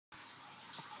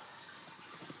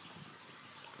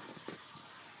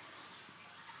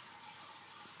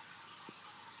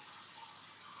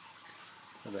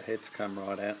the head's come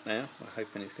right out now. We're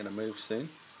hoping he's going to move soon.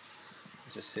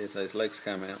 Just see if those legs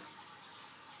come out.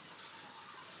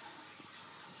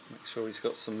 Make sure he's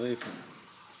got some movement.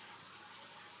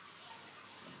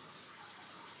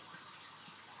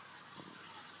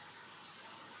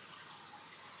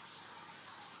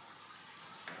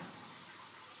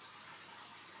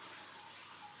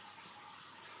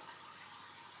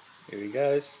 Here he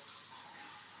goes.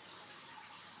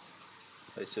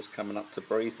 So he's just coming up to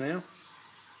breathe now.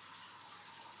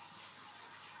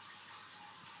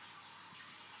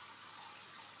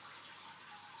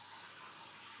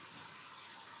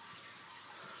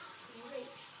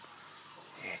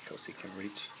 Yeah, of course he can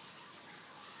reach.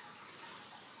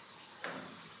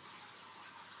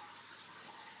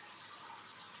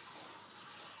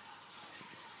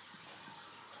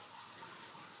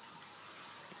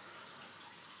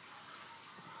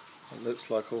 It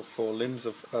looks like all four limbs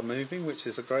are moving, which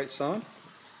is a great sign.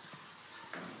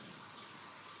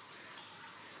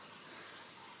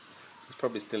 He's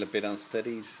probably still a bit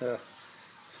unsteady. He's had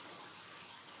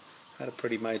a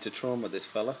pretty major trauma, this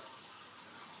fella.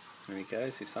 There he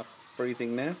goes, he's up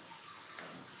breathing now.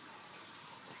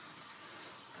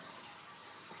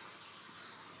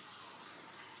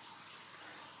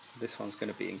 This one's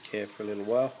going to be in care for a little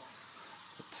while,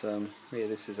 but yeah,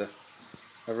 this is a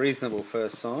reasonable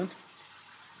first sign.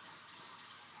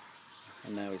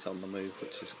 And now he's on the move,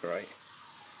 which is great.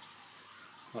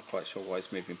 Not quite sure why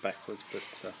he's moving backwards,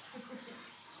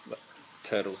 but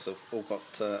turtles have all got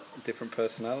different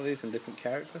personalities and different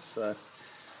characters, so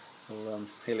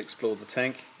he'll explore the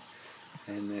tank,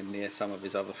 and then yeah, some of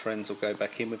his other friends will go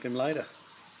back in with him later.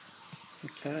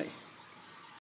 Okay.